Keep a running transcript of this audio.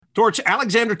Torch,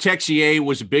 Alexander Texier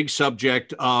was a big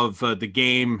subject of the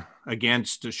game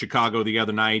against Chicago the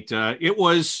other night. It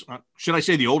was, should I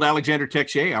say, the old Alexander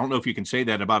Texier? I don't know if you can say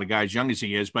that about a guy as young as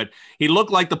he is, but he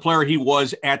looked like the player he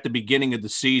was at the beginning of the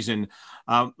season.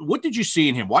 What did you see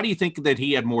in him? Why do you think that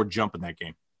he had more jump in that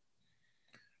game?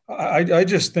 I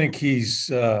just think he's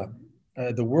the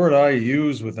word I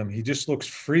use with him. He just looks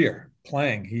freer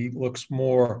playing. He looks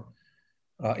more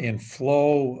in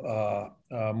flow,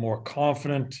 more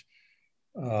confident,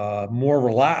 more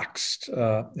relaxed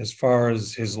as far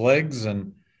as his legs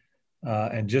and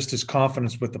just his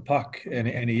confidence with the puck.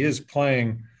 And he is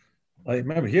playing. Like,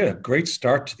 remember, he had a great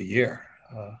start to the year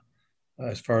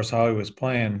as far as how he was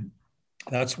playing.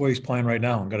 That's where he's playing right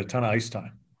now and got a ton of ice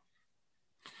time.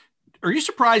 Are you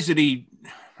surprised that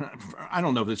I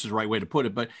don't know if this is the right way to put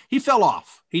it, but he fell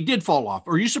off. He did fall off.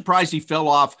 Are you surprised he fell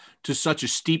off to such a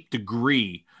steep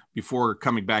degree before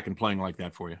coming back and playing like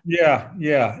that for you? Yeah.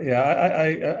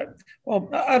 Well,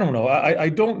 I don't know. I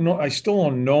don't know. I still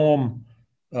don't know him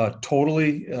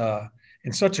totally.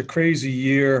 In such a crazy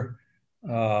year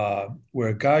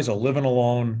where guys are living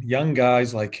alone, young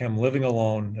guys like him living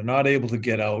alone, they're not able to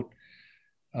get out.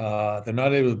 They're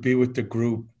not able to be with the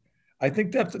group. I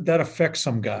think that affects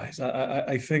some guys.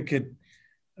 I think it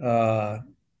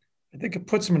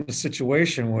puts them in a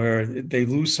situation where they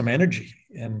lose some energy,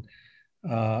 and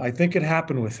I think it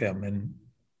happened with him. And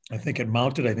I think it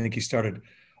mounted. I think he started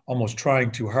almost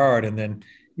trying too hard, and then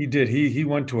he did. He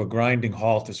went to a grinding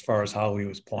halt as far as how he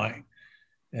was playing,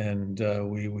 and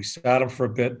we sat him for a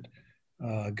bit,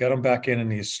 got him back in,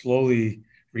 and he slowly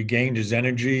regained his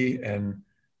energy and.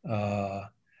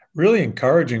 Really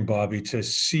encouraging, Bobby, to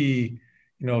see,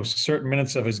 certain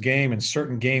minutes of his game and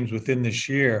certain games within this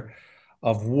year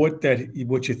of what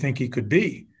you think he could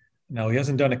be. Now, he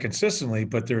hasn't done it consistently,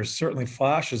 but there are certainly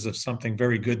flashes of something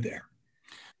very good there.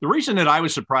 The reason that I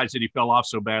was surprised that he fell off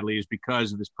so badly is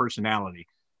because of his personality.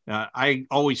 I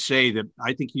always say that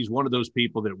I think he's one of those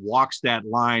people that walks that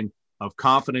line of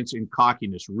confidence and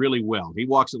cockiness really well. He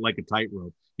walks it like a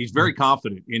tightrope. He's very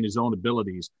confident in his own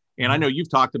abilities. And I know you've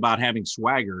talked about having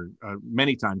swagger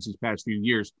many times these past few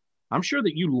years. I'm sure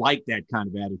that you like that kind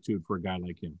of attitude for a guy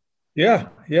like him. Yeah.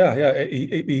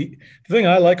 The thing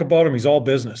I like about him, he's all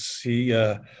business. He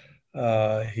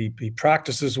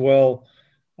practices well.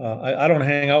 I don't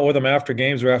hang out with him after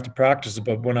games or after practice,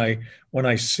 but when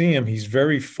I see him, he's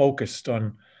very focused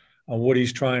on what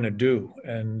he's trying to do.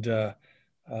 And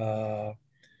I'm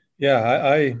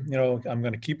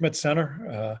going to keep him at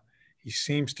center. He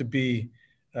seems to be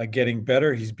getting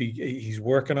better. He's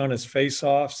working on his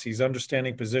face-offs. He's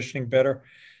understanding positioning better.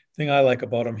 Thing I like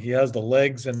about him, he has the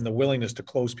legs and the willingness to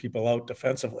close people out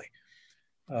defensively.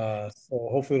 So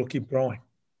hopefully it'll keep growing.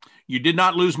 You did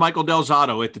not lose Michael Del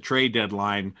Zotto at the trade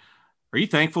deadline. Are you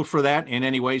thankful for that in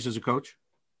any ways as a coach?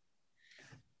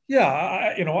 Yeah,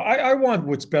 I want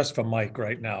what's best for Mike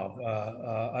right now.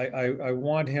 I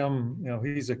want him.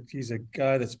 He's a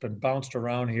guy that's been bounced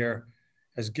around here,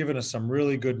 has given us some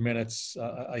really good minutes.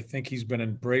 I think he's been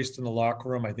embraced in the locker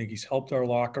room. I think he's helped our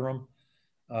locker room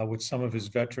with some of his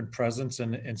veteran presence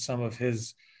and some of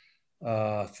his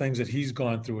things that he's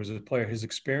gone through as a player, his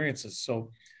experiences.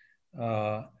 So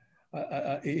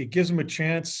it gives him a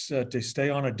chance to stay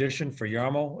on audition for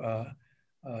Yarmo.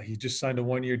 He just signed a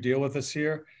one-year deal with us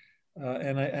here.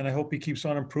 And I hope he keeps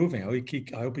on improving.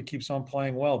 I hope he keeps on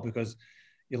playing well, because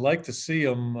you like to see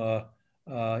him,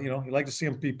 you like to see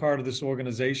him be part of this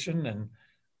organization. And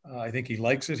I think he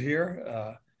likes it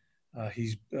here.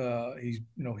 He's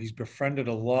befriended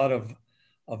a lot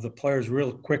of the players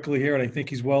real quickly here. And I think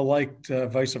he's well liked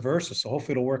vice versa. So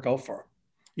hopefully it'll work out for him.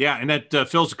 Yeah, and that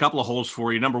fills a couple of holes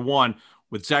for you. Number one,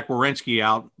 with Zach Werenski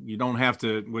out, you don't have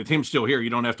to, with him still here, you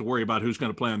don't have to worry about who's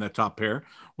going to play on that top pair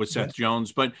with Seth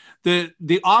Jones. But the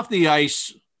off the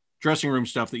ice dressing room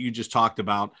stuff that you just talked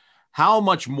about, how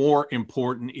much more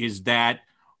important is that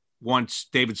once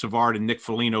David Savard and Nick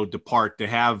Foligno depart, to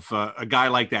have a guy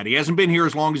like that? He hasn't been here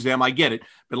as long as them, I get it.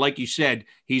 But like you said,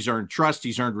 he's earned trust,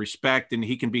 he's earned respect, and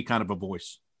he can be kind of a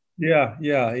voice. Yeah.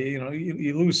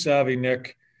 You lose Savvy,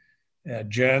 Nick.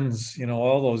 Jens,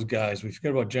 all those guys. We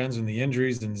forget about Jens and the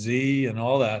injuries and Z and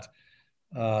all that.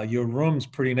 Your room's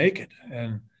pretty naked,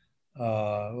 and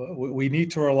we need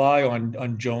to rely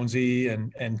on Jonesy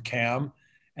and Cam.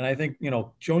 And I think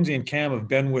Jonesy and Cam have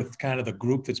been with kind of the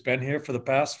group that's been here for the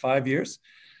past 5 years.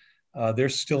 They're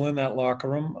still in that locker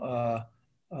room.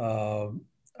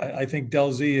 I think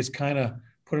Del Z has kind of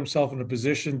put himself in a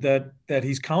position that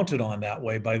he's counted on that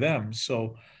way by them.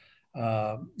 So.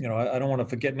 I don't want to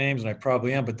forget names, and I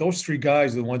probably am, but those three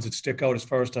guys are the ones that stick out as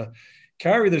far as to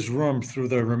carry this room through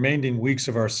the remaining weeks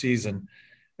of our season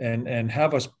and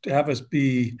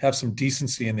have some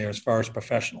decency in there as far as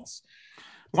professionals.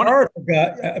 It's One, hard for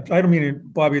guys, I don't mean,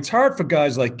 Bobby, it's hard for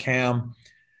guys like Cam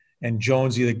and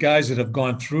Jonesy, the guys that have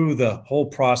gone through the whole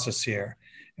process here.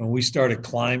 And we started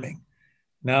climbing.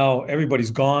 Now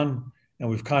everybody's gone and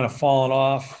we've kind of fallen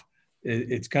off.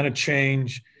 It's going to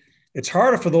change. It's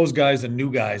harder for those guys, the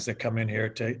new guys that come in here,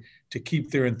 to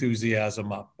keep their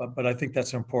enthusiasm up. But I think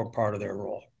that's an important part of their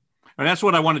role. and that's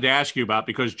what I wanted to ask you about,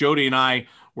 because Jody and I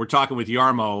were talking with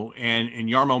Jarmo, and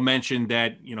Jarmo mentioned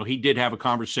that, he did have a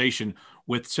conversation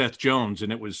with Seth Jones,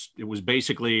 and it was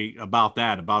basically about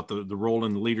that, about the role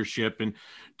in the leadership. And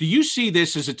do you see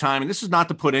this as a time, and this is not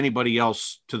to put anybody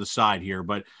else to the side here,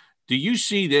 but do you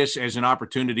see this as an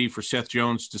opportunity for Seth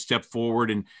Jones to step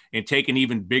forward and take an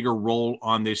even bigger role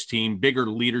on this team, bigger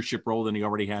leadership role than he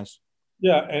already has?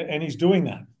 Yeah, and he's doing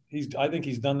that. I think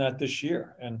he's done that this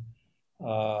year, and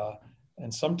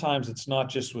sometimes it's not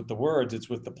just with the words; it's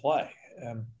with the play.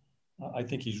 And I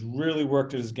think he's really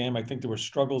worked at his game. I think there were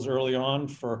struggles early on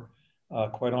for,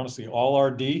 quite honestly, all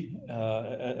RD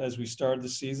as we started the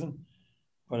season.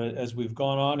 But as we've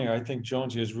gone on here, I think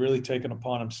Jonesy has really taken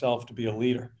upon himself to be a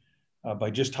leader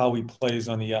by just how he plays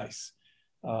on the ice.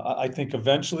 I think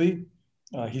eventually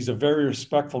he's a very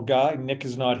respectful guy. Nick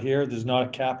is not here. There's not a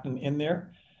captain in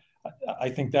there. I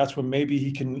think that's when maybe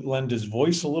he can lend his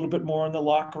voice a little bit more in the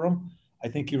locker room. I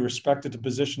think he respected the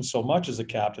position so much as a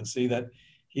captaincy that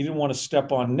he didn't want to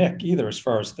step on Nick either as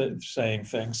far as saying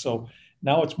things. So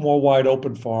now it's more wide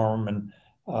open for him, and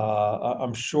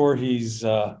I'm sure he's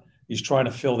trying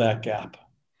to fill that gap.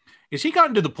 Has he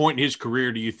gotten to the point in his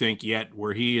career, do you think, yet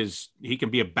where he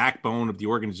can be a backbone of the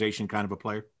organization kind of a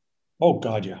player? Oh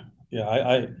God, yeah.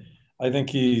 Yeah, I think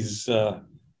he's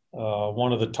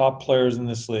one of the top players in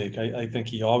this league. I think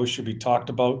he always should be talked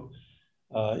about.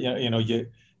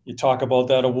 You talk about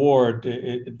that award,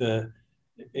 it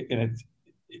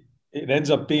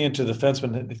ends up being to the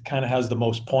defenseman that kind of has the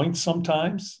most points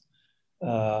sometimes,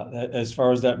 as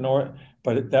far as that.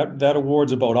 But that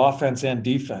award's about offense and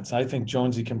defense. I think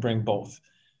Jonesy can bring both,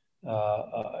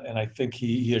 and I think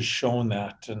he has shown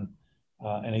that,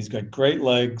 and he's got great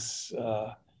legs.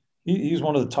 He's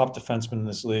one of the top defensemen in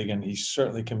this league, and he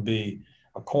certainly can be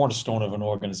a cornerstone of an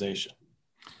organization.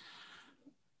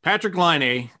 Patrik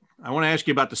Laine, I want to ask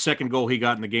you about the second goal he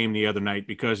got in the game the other night,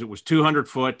 because it was 200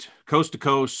 foot, coast to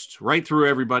coast, right through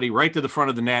everybody, right to the front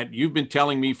of the net. You've been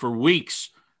telling me for weeks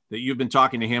that you've been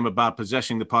talking to him about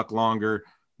possessing the puck longer,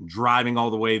 driving all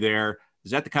the way there.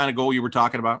 Is that the kind of goal you were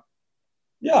talking about?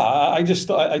 Yeah, I just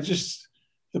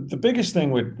the biggest thing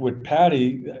with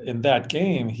Patty in that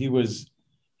game, he was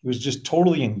just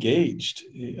totally engaged.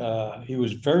 He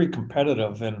was very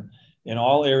competitive in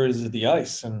all areas of the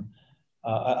ice, and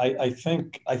I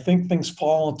think things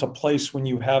fall into place when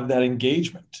you have that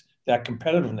engagement, that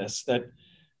competitiveness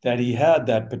that he had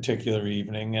that particular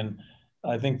evening, and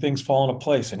I think things fall into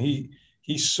place. And he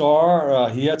saw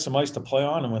he had some ice to play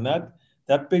on, and when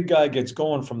that big guy gets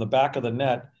going from the back of the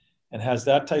net and has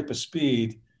that type of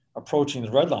speed approaching the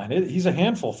red line, he's a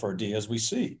handful for a D, as we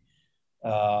see.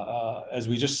 As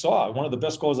we just saw, one of the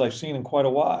best goals I've seen in quite a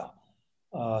while.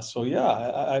 So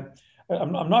yeah,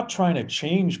 I'm not trying to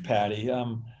change Patty.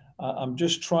 I'm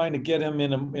just trying to get him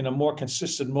in a more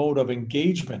consistent mode of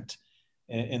engagement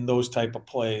in those type of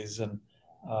plays. And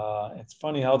it's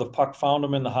funny how the puck found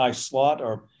him in the high slot,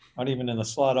 or not even in the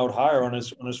slot, out higher on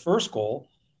his first goal.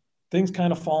 Things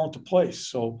kind of fall into place.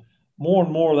 So more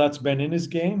and more that's been in his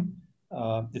game.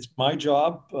 It's my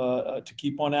job to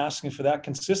keep on asking for that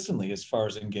consistently as far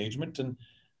as engagement, and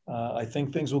I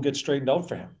think things will get straightened out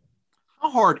for him. How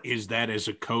hard is that as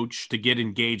a coach to get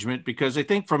engagement? Because I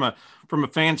think from a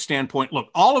fan standpoint, look,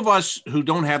 all of us who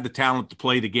don't have the talent to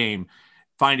play the game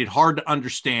find it hard to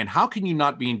understand. How can you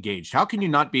not be engaged? How can you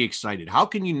not be excited? How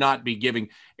can you not be giving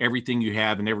everything you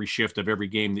have in every shift of every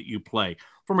game that you play?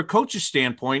 From a coach's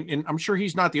standpoint, and I'm sure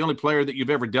he's not the only player that you've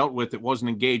ever dealt with that wasn't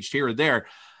engaged here or there,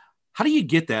 how do you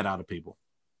get that out of people?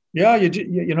 Yeah,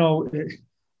 you know,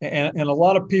 and a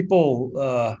lot of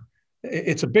people,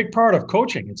 it's a big part of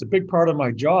coaching. It's a big part of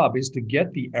my job is to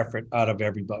get the effort out of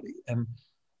everybody. And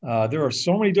there are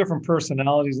so many different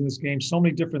personalities in this game, so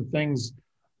many different things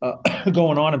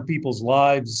going on in people's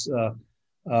lives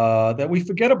that we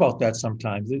forget about that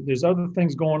sometimes. There's other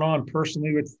things going on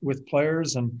personally with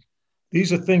players, and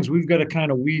these are things we've got to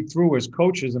kind of weed through as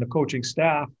coaches and a coaching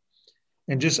staff,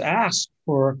 and just ask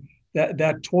for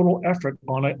that total effort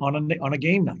on a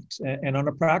game night and on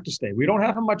a practice day. We don't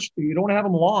have them much. You don't have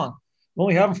them long. We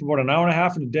only have them for about an hour and a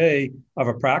half in a day of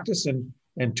a practice and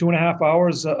 2.5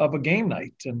 hours of a game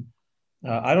night. And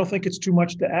I don't think it's too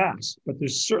much to ask, but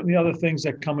there's certainly other things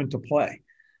that come into play.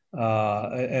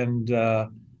 That's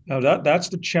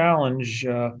the challenge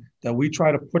that we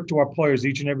try to put to our players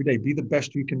each and every day. Be the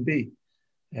best you can be.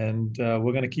 And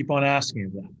we're going to keep on asking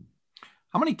you that.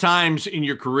 How many times in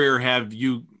your career have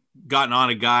you gotten on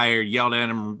a guy or yelled at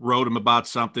him, wrote him about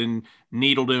something,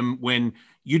 needled him when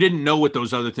you didn't know what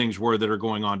those other things were that are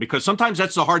going on? Because sometimes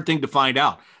that's the hard thing to find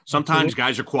out. Sometimes Absolutely.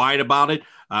 Guys are quiet about it.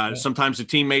 Sometimes the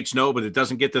teammates know, but it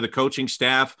doesn't get to the coaching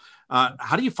staff.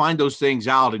 How do you find those things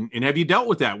out? And have you dealt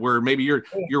with that where maybe you're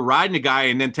riding a guy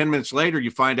and then 10 minutes later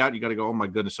you find out, you got to go, oh my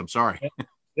goodness, I'm sorry.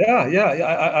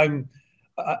 Yeah.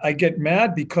 I get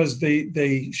mad because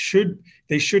they should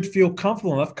feel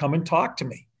comfortable enough to come and talk to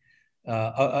me.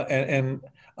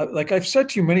 Like I've said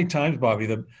to you many times, Bobby,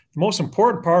 the most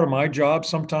important part of my job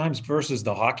sometimes versus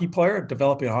the hockey player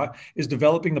is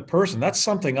developing the person. That's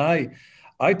something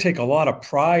I take a lot of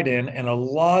pride in and a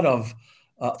lot of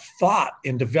thought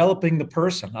in developing the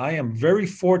person. I am very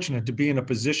fortunate to be in a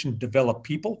position to develop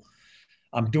people.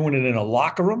 I'm doing it in a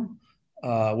locker room,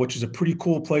 which is a pretty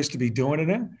cool place to be doing it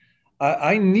in.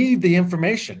 I need the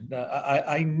information.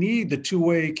 I need the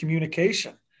two-way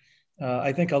communication.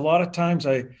 I think a lot of times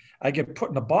I get put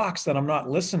in a box that I'm not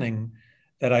listening,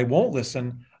 that I won't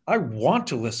listen. I want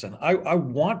to listen. I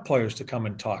want players to come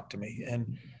and talk to me.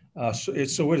 And so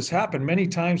it has happened many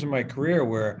times in my career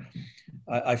where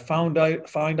I find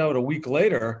out a week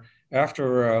later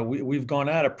after we've gone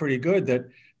at it pretty good that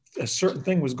a certain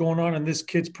thing was going on in this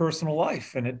kid's personal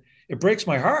life. And it breaks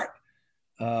my heart.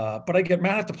 But I get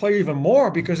mad at the player even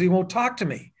more because he won't talk to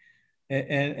me.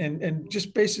 And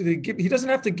just basically he doesn't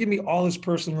have to give me all his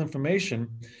personal information,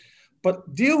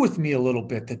 but deal with me a little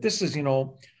bit that this is,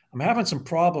 I'm having some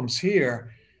problems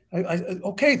here.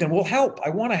 Okay, then we'll help. I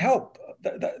want to help.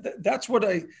 That's what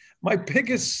my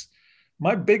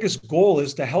biggest goal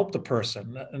is, to help the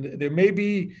person. And there may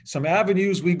be some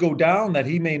avenues we go down that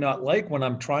he may not like when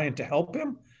I'm trying to help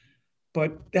him,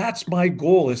 but that's my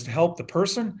goal, is to help the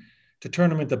person, to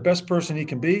turn him into the best person he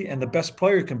can be and the best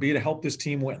player can be to help this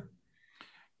team win.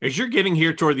 As you're getting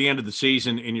here toward the end of the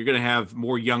season and you're going to have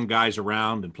more young guys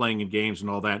around and playing in games and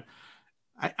all that,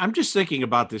 I'm just thinking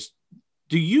about this.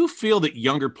 Do you feel that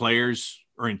younger players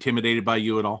are intimidated by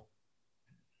you at all?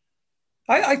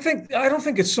 I don't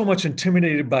think it's so much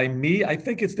intimidated by me. I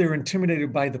think they're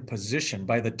intimidated by the position,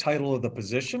 by the title of the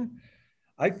position.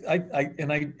 I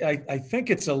think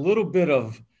it's a little bit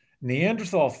of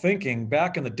Neanderthal thinking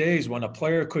back in the days when a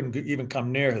player couldn't even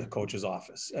come near the coach's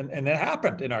office. And that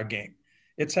happened in our game.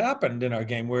 It's happened in our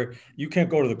game where you can't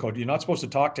go to the coach. You're not supposed to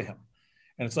talk to him.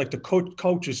 And it's like the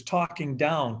coach is talking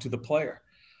down to the player.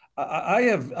 I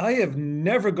have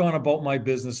never gone about my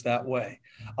business that way.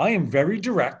 I am very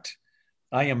direct.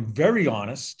 I am very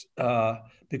honest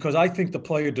because I think the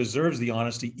player deserves the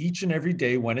honesty each and every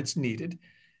day when it's needed,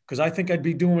 because I think I'd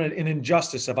be doing it an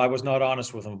injustice if I was not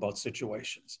honest with him about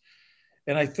situations.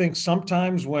 And I think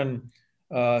sometimes when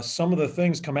some of the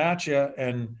things come at you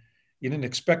and you didn't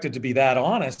expect it to be that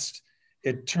honest,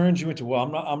 it turns you into, well,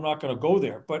 I'm not going to go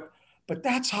there. But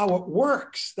that's how it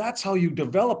works. That's how you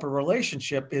develop a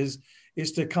relationship, is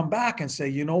to come back and say,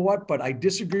 you know what, but I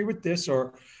disagree with this,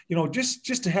 or,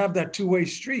 just to have that two-way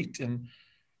street. And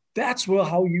that's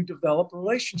how you develop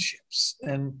relationships.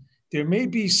 And there may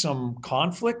be some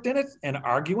conflict in it and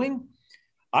arguing.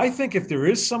 I think if there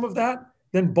is some of that,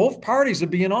 then both parties are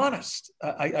being honest.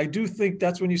 I do think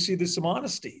that's when you see there's some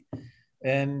honesty.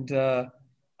 And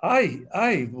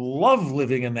I love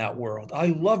living in that world. I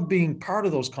love being part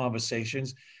of those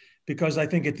conversations, because I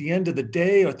think at the end of the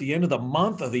day, or at the end of the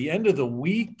month, or the end of the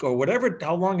week, or whatever,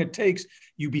 how long it takes,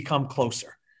 you become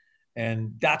closer.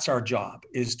 And that's our job,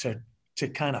 is to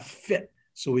kind of fit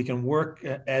so we can work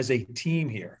as a team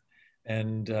here.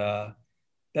 And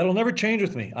that'll never change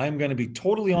with me. I'm going to be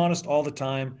totally honest all the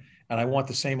time, and I want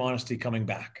the same honesty coming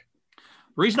back.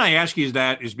 The reason I ask you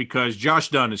that is because Josh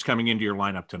Dunn is coming into your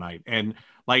lineup tonight. And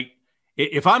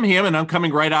if I'm him and I'm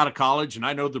coming right out of college and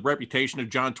I know the reputation of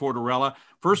John Tortorella,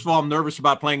 first of all, I'm nervous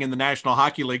about playing in the National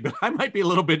Hockey League, but I might be a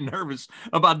little bit nervous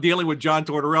about dealing with John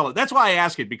Tortorella. That's why I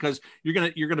ask it, because you're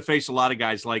going to face a lot of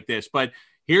guys like this. But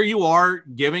here you are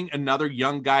giving another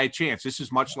young guy a chance. This is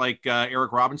much like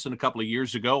Eric Robinson a couple of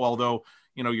years ago, although,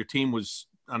 your team was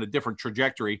on a different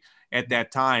trajectory at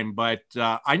that time. But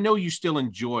I know you still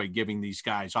enjoy giving these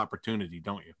guys opportunity,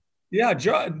 don't you? Yeah.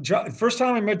 First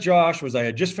time I met Josh was I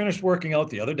had just finished working out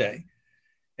the other day,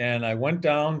 and I went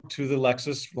down to the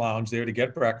Lexus lounge there to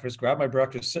get breakfast, grabbed my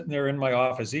breakfast, sitting there in my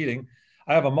office eating.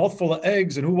 I have a mouthful of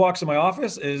eggs, and who walks in my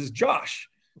office is Josh,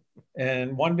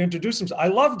 and wanted to introduce himself. I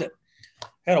loved it.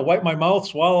 Had to wipe my mouth,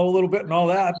 swallow a little bit and all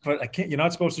that, but I can't, you're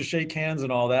not supposed to shake hands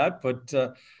and all that. But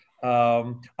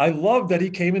I love that he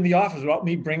came in the office without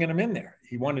me bringing him in there.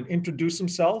 He wanted to introduce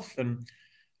himself, and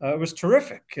it was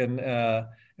terrific.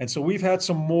 And so we've had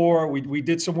some more. We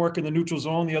did some work in the neutral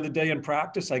zone the other day in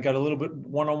practice. I got a little bit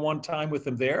one-on-one time with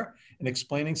him there and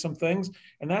explaining some things,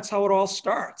 and that's how it all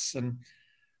starts. And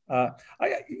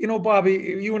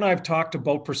Bobby, you and I have talked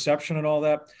about perception and all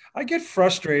that. I get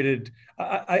frustrated.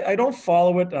 I don't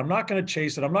follow it. I'm not going to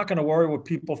chase it. I'm not going to worry what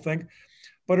people think.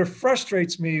 But it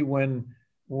frustrates me when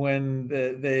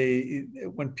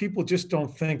people just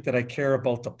don't think that I care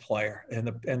about the player and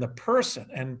the person.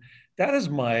 And that's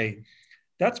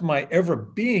my ever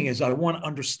being, is I want to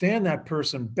understand that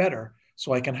person better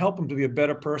so I can help him to be a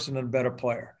better person and a better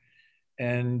player.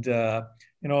 And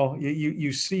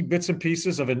you see bits and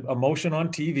pieces of emotion on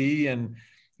TV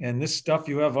and this stuff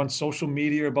you have on social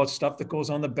media about stuff that goes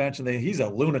on the bench, and he's a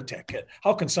lunatic.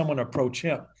 How can someone approach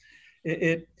him?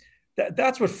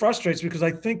 That's what frustrates me, because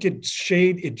I think it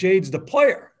jades the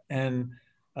player. And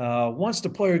once the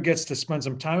player gets to spend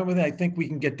some time with it, I think we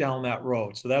can get down that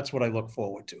road. So that's what I look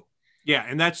forward to. Yeah,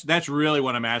 and that's really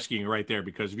what I'm asking you right there,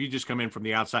 because if you just come in from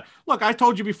the outside, look, I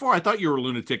told you before, I thought you were a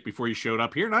lunatic before you showed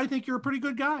up here, and I think you're a pretty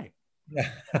good guy.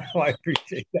 Yeah, well, I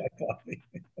appreciate that, Bobby.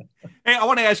 Hey, I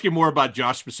want to ask you more about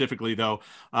Josh specifically, though.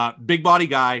 Big body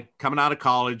guy coming out of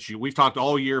college. We've talked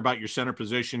all year about your center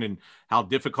position and how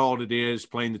difficult it is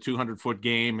playing the 200-foot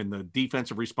game and the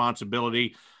defensive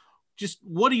responsibility. Just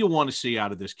what do you want to see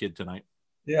out of this kid tonight?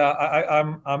 Yeah,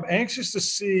 I'm anxious to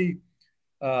see.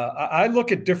 I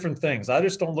look at different things. I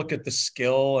just don't look at the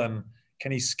skill and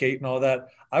can he skate and all that.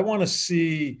 I want to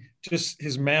see just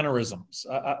his mannerisms.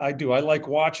 I do. I like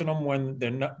watching them when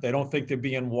they don't think they're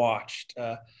being watched.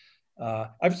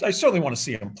 I certainly want to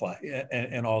see him play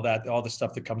and all that, all the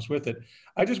stuff that comes with it.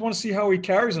 I just want to see how he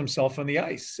carries himself on the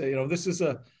ice. This is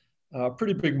a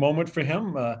pretty big moment for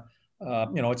him.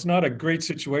 It's not a great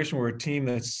situation where a team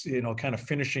that's, kind of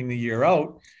finishing the year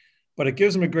out, but it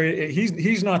gives him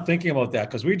he's not thinking about that,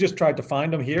 because we just tried to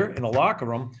find him here in the locker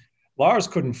room. Lars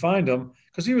couldn't find him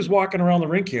because he was walking around the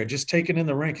rink here, just taking in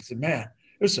the rink. He said, man,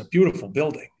 this is a beautiful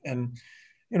building. And,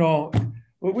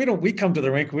 we come to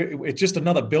the rink, it's just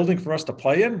another building for us to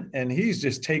play in, and he's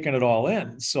just taking it all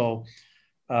in. So,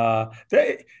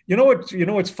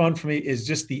 what's fun for me is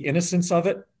just the innocence of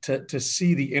it, to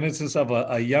see the innocence of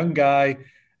a young guy.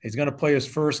 He's going to play his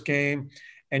first game,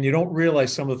 and you don't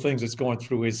realize some of the things that's going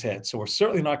through his head. So we're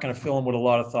certainly not going to fill him with a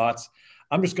lot of thoughts.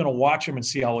 I'm just going to watch him and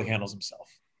see how he handles himself.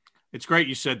 It's great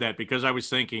you said that, because I was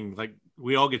thinking, like,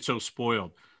 we all get so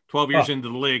spoiled. 12 years into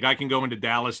the league, I can go into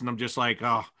Dallas and I'm just like,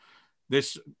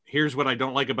 here's what I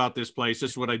don't like about this place.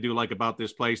 This is what I do like about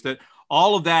this place. That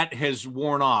all of that has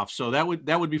worn off. So that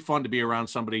would be fun to be around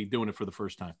somebody doing it for the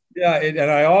first time. Yeah.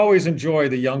 And I always enjoy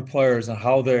the young players and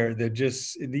how they're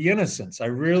just the innocence.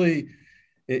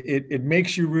 It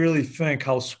makes you really think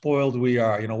how spoiled we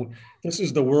are. This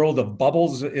is the world of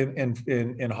bubbles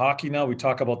in hockey now. We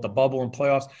talk about the bubble and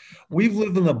playoffs. We've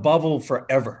lived in the bubble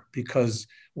forever because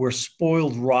we're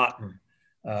spoiled rotten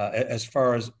as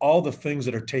far as all the things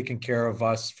that are taken care of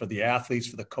us, for the athletes,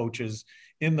 for the coaches,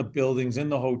 in the buildings, in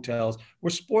the hotels.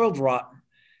 We're spoiled rotten.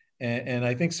 And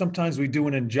I think sometimes we do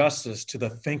an injustice to the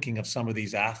thinking of some of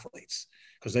these athletes,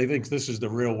 because they think this is the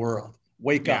real world.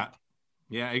 Wake up.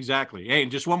 Yeah, exactly. Hey,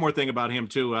 and just one more thing about him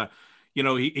too.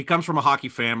 He comes from a hockey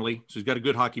family, so he's got a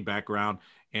good hockey background,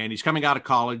 and he's coming out of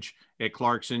college at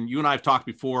Clarkson. You and I have talked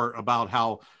before about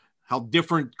how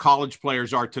different college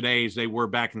players are today as they were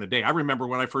back in the day. I remember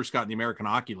when I first got in the American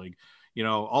Hockey League,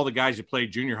 all the guys that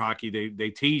played junior hockey, they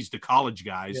teased the college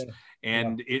guys,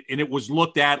 and it was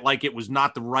looked at like it was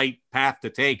not the right path to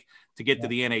take to get to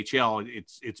the NHL.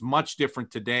 It's much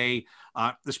different today,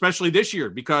 especially this year,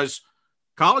 because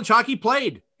college hockey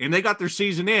played and they got their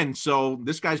season in. So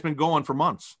this guy's been going for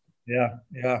months. Yeah.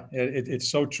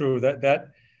 It's so true.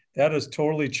 That has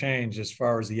totally changed as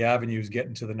far as the avenues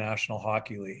getting to the National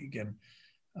Hockey League. And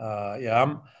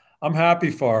I'm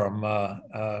happy for him.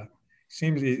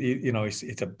 Seems,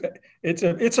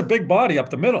 it's a big body up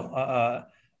the middle.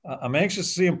 I'm anxious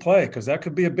to see him play, because that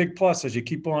could be a big plus as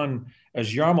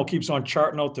Jarmo keeps on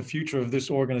charting out the future of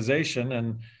this organization.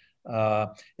 And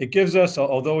it gives us,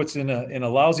 although it's in a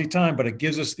lousy time, but it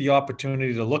gives us the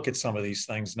opportunity to look at some of these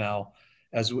things now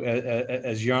as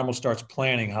Jarmo starts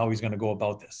planning how he's going to go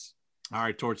about this. All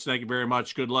right, Torts, thank you very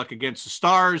much. Good luck against the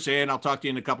Stars, and I'll talk to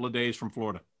you in a couple of days from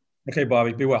Florida. Okay,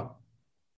 Bobby, be well.